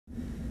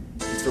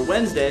It's for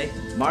Wednesday,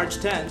 March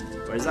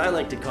 10th, or as I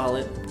like to call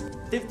it,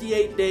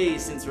 58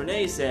 days since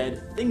Renee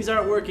said things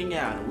aren't working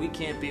out and we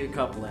can't be a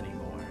couple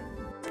anymore.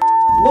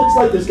 Looks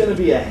like there's going to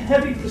be a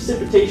heavy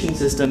precipitation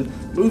system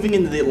moving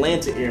into the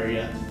Atlanta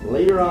area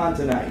later on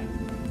tonight.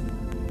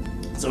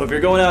 So if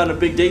you're going out on a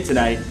big date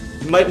tonight,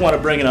 you might want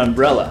to bring an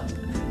umbrella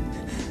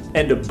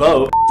and a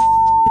boat.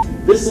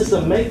 This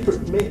system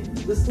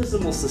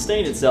will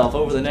sustain itself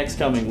over the next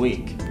coming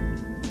week.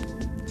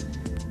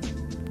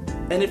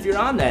 And if you're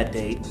on that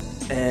date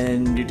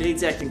and your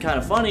date's acting kind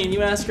of funny and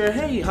you ask her,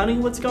 "Hey honey,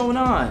 what's going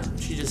on?"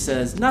 She just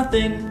says,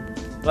 "Nothing."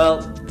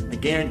 Well, I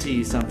guarantee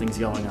you something's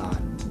going on.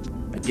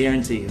 I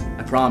guarantee you.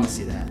 I promise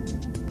you that.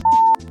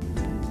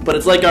 But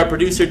it's like our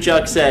producer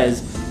Chuck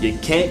says, you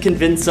can't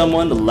convince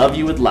someone to love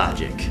you with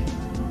logic.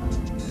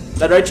 Is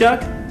that right,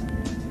 Chuck?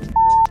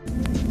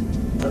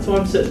 That's why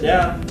I'm sitting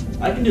down.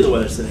 I can do the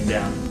weather sitting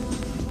down.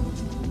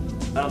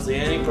 I don't see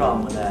any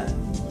problem with that.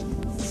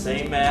 It's the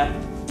same map,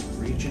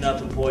 reaching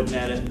up and pointing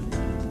at it.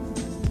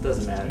 It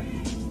doesn't matter.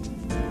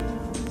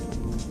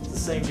 It's the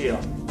same deal.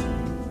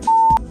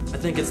 I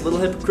think it's a little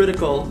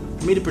hypocritical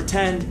for me to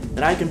pretend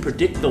that I can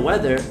predict the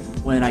weather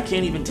when I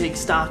can't even take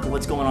stock of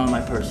what's going on in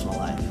my personal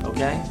life,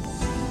 okay?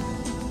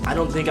 I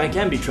don't think I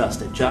can be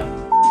trusted, Chuck.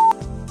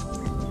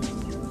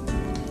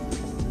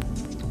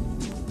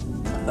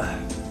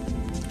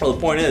 Well, the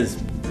point is,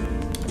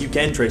 you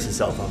can trace a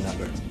cell phone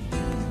number.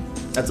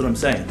 That's what I'm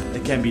saying.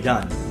 It can be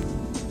done.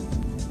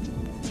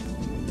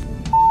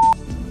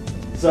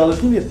 So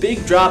there's going to be a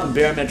big drop in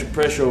barometric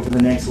pressure over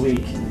the next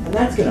week, and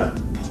that's going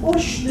to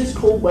push this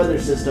cold weather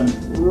system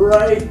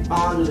right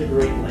onto the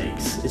Great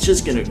Lakes. It's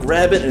just going to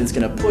grab it and it's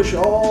going to push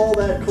all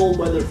that cold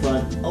weather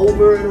front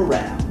over and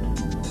around.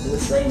 In the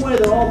same way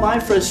that all my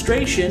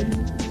frustration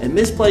and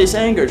misplaced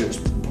anger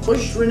just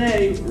pushed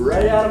Renee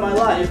right out of my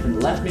life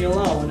and left me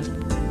alone,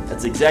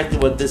 that's exactly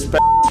what this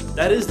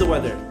that is the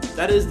weather.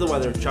 That is the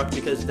weather, Chuck,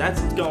 because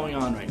that's what's going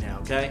on right now,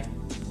 okay?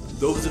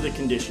 Those are the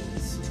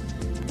conditions.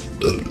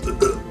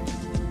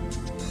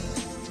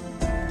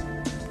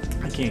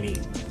 I can't eat.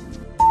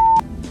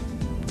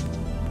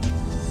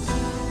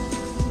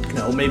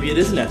 No, maybe it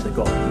isn't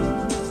ethical.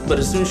 But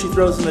as soon as she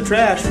throws in the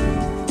trash,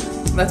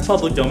 that's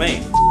public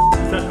domain.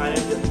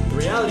 The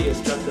reality is,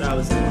 Chuck, that I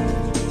was